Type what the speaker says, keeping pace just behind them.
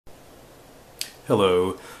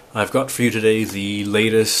Hello, I've got for you today the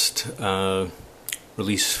latest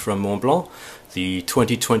release from Montblanc, the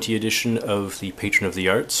 2020 edition of the Patron of the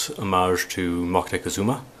Arts, Homage to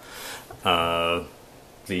Moctezuma, the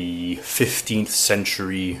 15th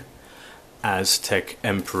century Aztec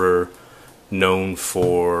Emperor known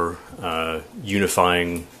for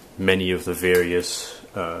unifying many of the various,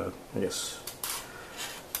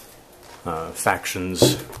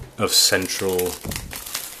 factions of Central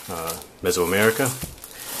Mesoamerica.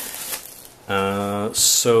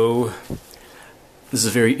 So this is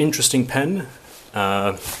a very interesting pen.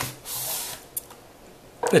 It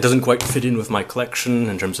doesn't quite fit in with my collection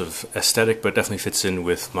in terms of aesthetic, but it definitely fits in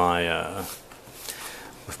with my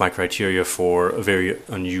criteria for a very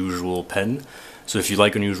unusual pen. So if you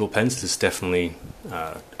like unusual pens, this is definitely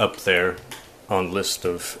up there on the list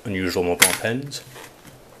of unusual Montblanc pens.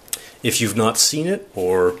 If you've not seen it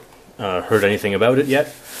or heard anything about it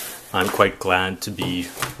yet, I'm quite glad to be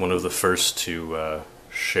one of the first to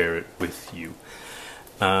share it with you.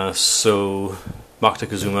 So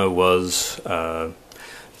Moctezuma was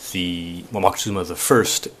Moctezuma the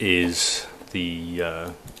First is the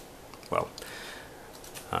one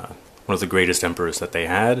of the greatest emperors that they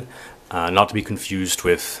had, not to be confused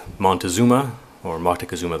with Montezuma or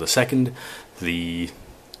Moctezuma II, the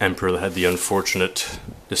emperor that had the unfortunate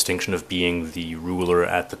distinction of being the ruler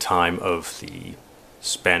at the time of the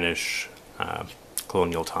Spanish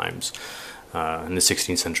colonial times in the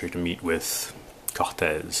 16th century to meet with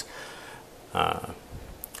Cortés.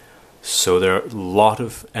 So there are a lot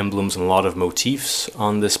of emblems and a lot of motifs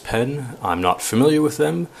on this pen. I'm not familiar with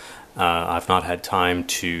them. I've not had time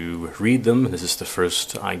to read them. This is the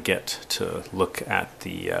first I get to look at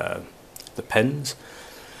the pens,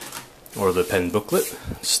 or the pen booklet,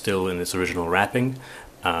 still in its original wrapping.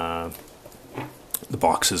 The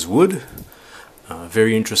box is wood.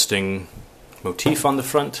 Very interesting motif on the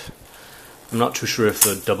front. I'm not too sure if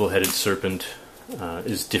the double-headed serpent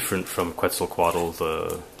is different from Quetzalcoatl,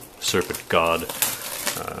 the serpent god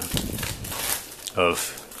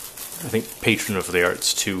of, I think, patron of the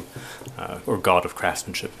arts too, or god of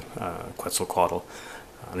craftsmanship, Quetzalcoatl,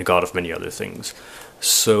 and a god of many other things.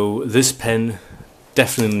 So this pen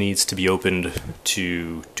definitely needs to be opened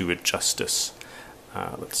to do it justice.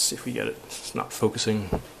 Let's see if we get it. It's not focusing.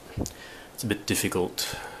 It's a bit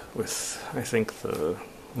difficult with, I think, the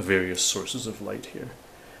various sources of light here.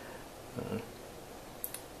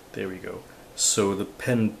 There we go. So the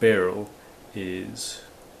pen barrel is,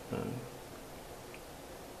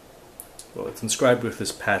 well, it's inscribed with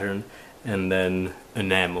this pattern and then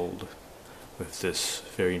enameled with this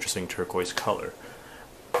very interesting turquoise color.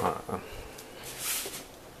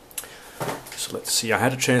 So let's see, I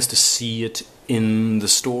had a chance to see it in the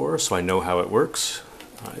store, so I know how it works.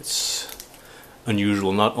 It's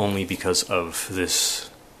unusual not only because of this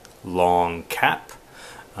long cap,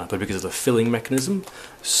 but because of the filling mechanism.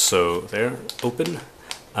 So there, open.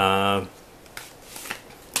 So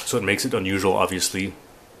it makes it unusual, obviously.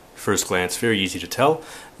 First glance, very easy to tell.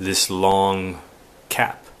 This long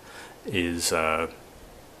cap is, well,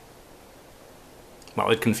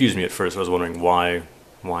 it confused me at first. I was wondering why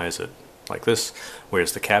is it like this?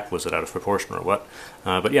 Where's the cap? Was it out of proportion or what?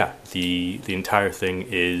 But yeah, the entire thing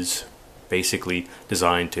is basically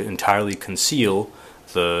designed to entirely conceal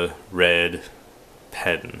the red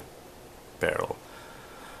pen barrel.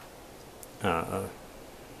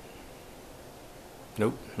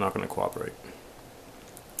 Nope, not going to cooperate.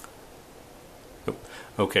 Nope.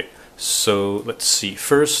 Okay, so let's see.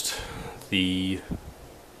 First, the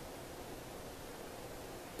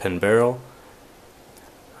pen barrel.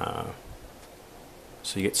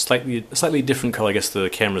 So you get a slightly different color. I guess the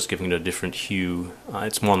camera's giving it a different hue.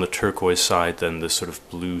 It's more on the turquoise side than the sort of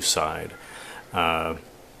blue side. Now,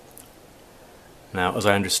 as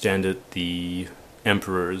I understand it, the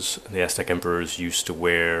Aztec emperors used to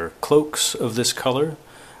wear cloaks of this color,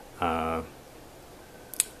 and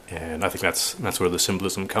I think that's where the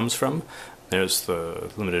symbolism comes from. There's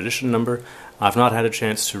the limited edition number. I've not had a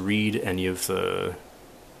chance to read any of the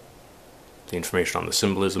information on the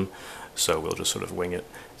symbolism, so we'll just sort of wing it.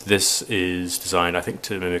 This is designed, I think,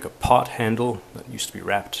 to mimic a pot handle that used to be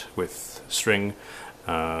wrapped with string,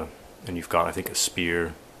 and you've got, I think, a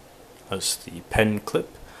spear as the pen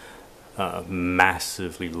clip,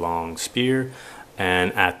 massively long spear,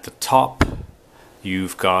 and at the top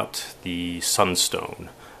you've got the sunstone.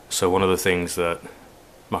 So one of the things that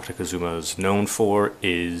Moctezuma is known for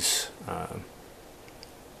is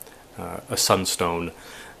a sunstone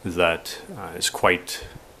that is quite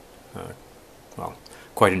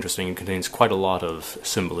interesting and contains quite a lot of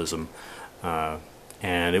symbolism,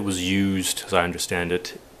 and it was used, as I understand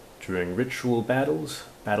it, during ritual battles,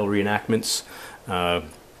 battle reenactments,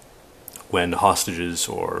 when hostages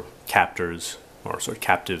or captors, or sort of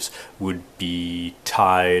captives, would be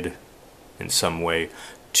tied in some way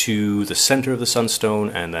to the center of the sunstone,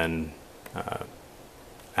 and then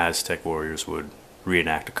Aztec warriors would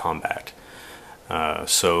reenact a combat.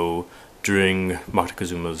 So during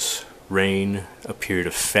Moctezuma's reign, a period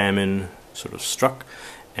of famine sort of struck,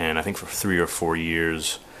 and I think for 3 or 4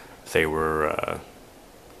 years they were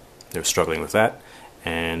struggling with that,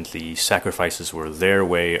 and the sacrifices were their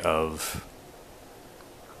way of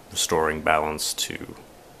restoring balance to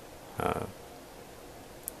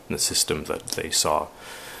the system that they saw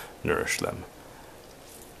nourish them.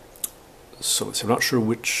 So I'm not sure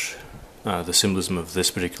which the symbolism of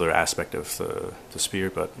this particular aspect of the spear,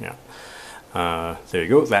 but yeah. There you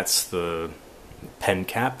go. That's the pen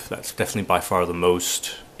cap. That's definitely by far the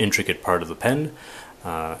most intricate part of the pen.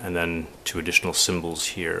 And then 2 additional symbols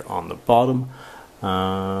here on the bottom.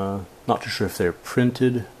 Not too sure if they're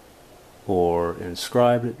printed or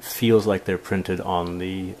inscribed. It feels like they're printed on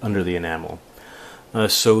the under the enamel.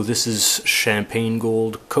 So this is champagne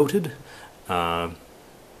gold coated, and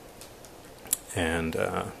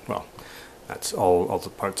well, that's all the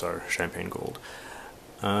parts are champagne gold.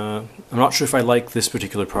 I'm not sure if I like this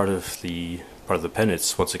particular part of the pen.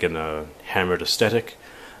 It's once again a hammered aesthetic,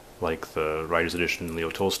 like the Writer's Edition in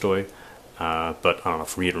Leo Tolstoy, but I don't know,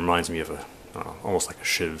 for me it reminds me of almost like a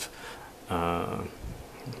shiv. I'm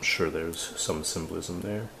sure there's some symbolism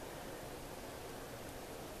there.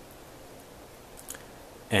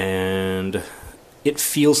 And it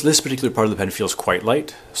feels, this particular part of the pen feels quite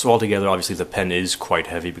light, so altogether obviously the pen is quite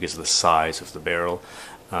heavy because of the size of the barrel,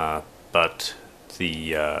 but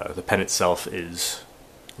the pen itself is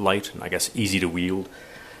light and I guess easy to wield.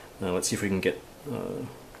 Now let's see if we can get a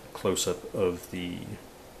close-up of the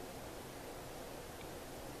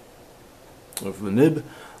nib,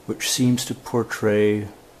 which seems to portray,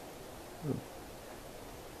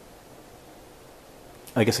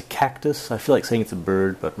 I guess, a cactus. I feel like saying it's a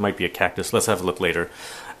bird, but it might be a cactus. Let's have a look later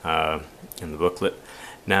in the booklet.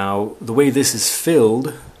 Now, the way this is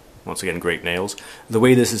filled, once again, great nails, the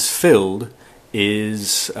way this is filled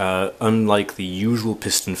is unlike the usual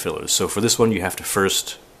piston fillers. So for this one, you have to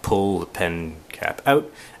first pull the pen cap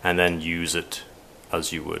out and then use it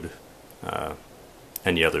as you would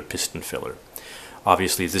any other piston filler.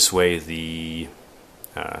 Obviously, this way the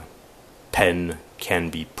pen can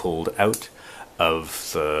be pulled out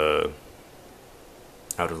of the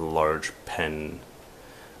large pen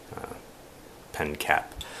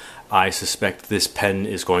cap. I suspect this pen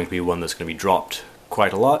is going to be one that's going to be dropped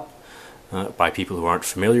quite a lot by people who aren't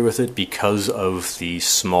familiar with it because of the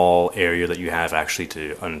small area that you have actually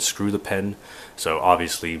to unscrew the pen. So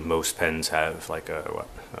obviously most pens have like a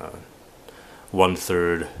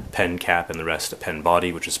 1/3 pen cap and the rest a pen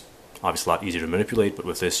body, which is obviously a lot easier to manipulate, but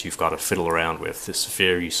with this you've got to fiddle around with this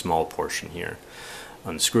very small portion here.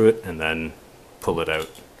 Unscrew it and then pull it out,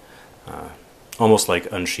 almost like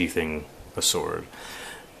unsheathing a sword.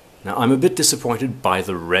 Now I'm a bit disappointed by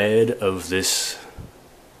the red of this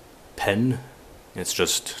pen. It's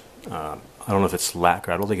just, I don't know if it's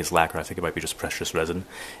lacquer. I don't think it's lacquer. I think it might be just precious resin.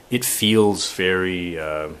 It feels very,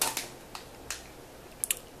 it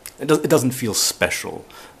doesn't feel special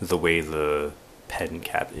the way the pen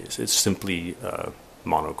cap is. It's simply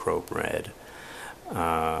monochrome red.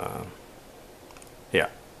 Yeah.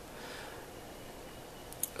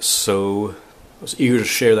 So I was eager to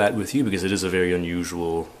share that with you because it is a very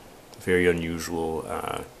unusual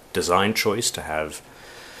design choice to have.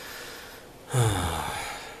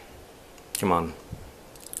 Come on,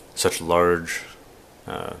 such a large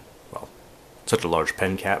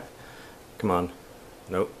pen cap. Come on,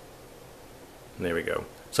 nope. There we go.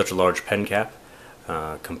 Such a large pen cap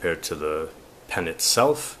compared to the pen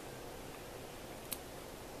itself.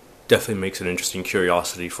 Definitely makes an interesting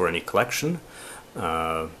curiosity for any collection.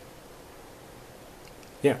 Yeah,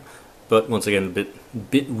 but once again, a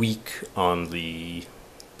bit weak on the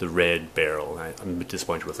red barrel. I'm a bit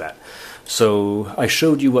disappointed with that. So I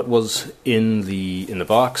showed you what was in the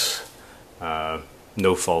box.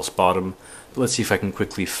 No false bottom. But let's see if I can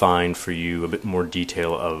quickly find for you a bit more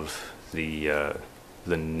detail of the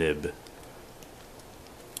nib.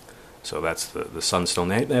 So that's the sunstone.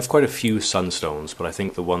 They have quite a few sunstones, but I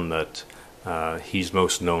think the one that he's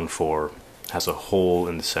most known for has a hole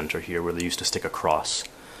in the center here where they used to stick a cross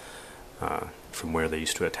from where they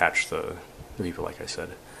used to attach the people, like I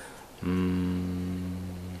said.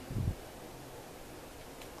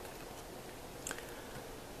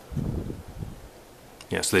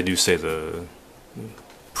 Yeah, so they do say the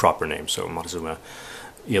proper name, so Moctezuma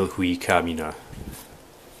Ilhui Kamina.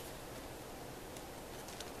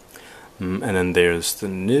 And then there's the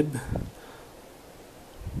nib.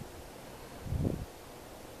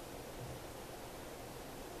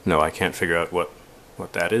 No, I can't figure out what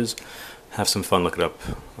that is. Have some fun, look it up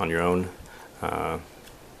on your own. And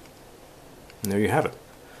there you have it.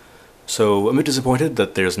 So I'm a bit disappointed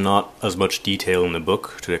that there's not as much detail in the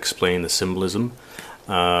book to explain the symbolism.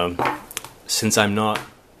 Since I'm not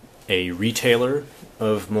a retailer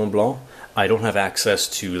of Montblanc, I don't have access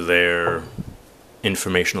to their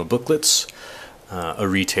informational booklets. A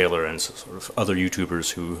retailer and sort of other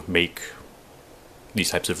YouTubers who make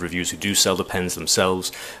these types of reviews, who do sell the pens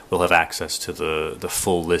themselves, will have access to the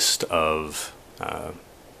full list of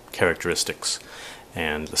characteristics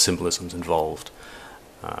and the symbolisms involved.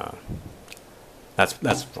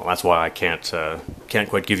 That's why I can't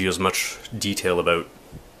quite give you as much detail about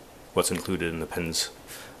what's included in the pen's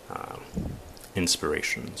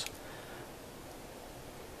inspirations.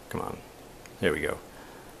 Come on, there we go.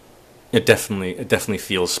 It definitely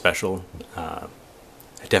feels special.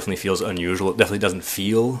 It definitely feels unusual. It definitely doesn't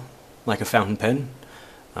feel like a fountain pen.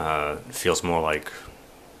 It feels more like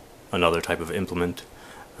another type of implement.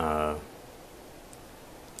 But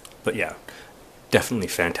yeah, definitely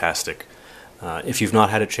fantastic. If you've not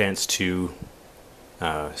had a chance to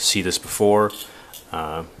see this before,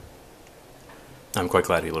 I'm quite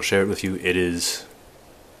glad to be able to share it with you. It is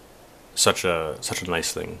such a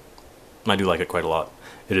nice thing. I do like it quite a lot.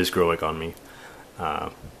 It is growing on me.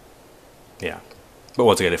 Yeah. But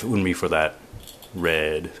once again, if it wouldn't be for that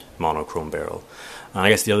red monochrome barrel, I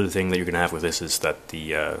guess the other thing that you're going to have with this is that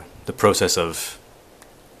the process of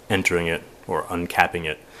entering it or uncapping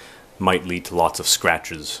it might lead to lots of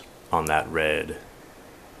scratches on that red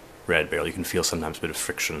barrel. You can feel sometimes a bit of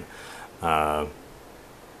friction. I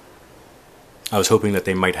was hoping that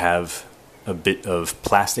they might have a bit of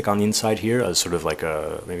plastic on the inside here, as sort of like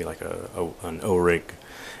maybe like an O-ring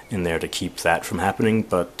in there to keep that from happening,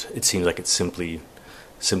 but it seems like it's simply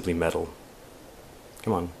metal.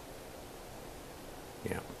 Come on.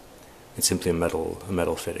 Yeah, it's simply a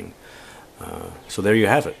metal fitting. So there you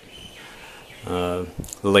have it. The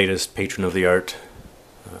latest patron of the art,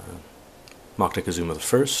 Moctezuma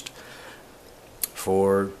I,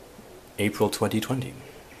 for April 2020.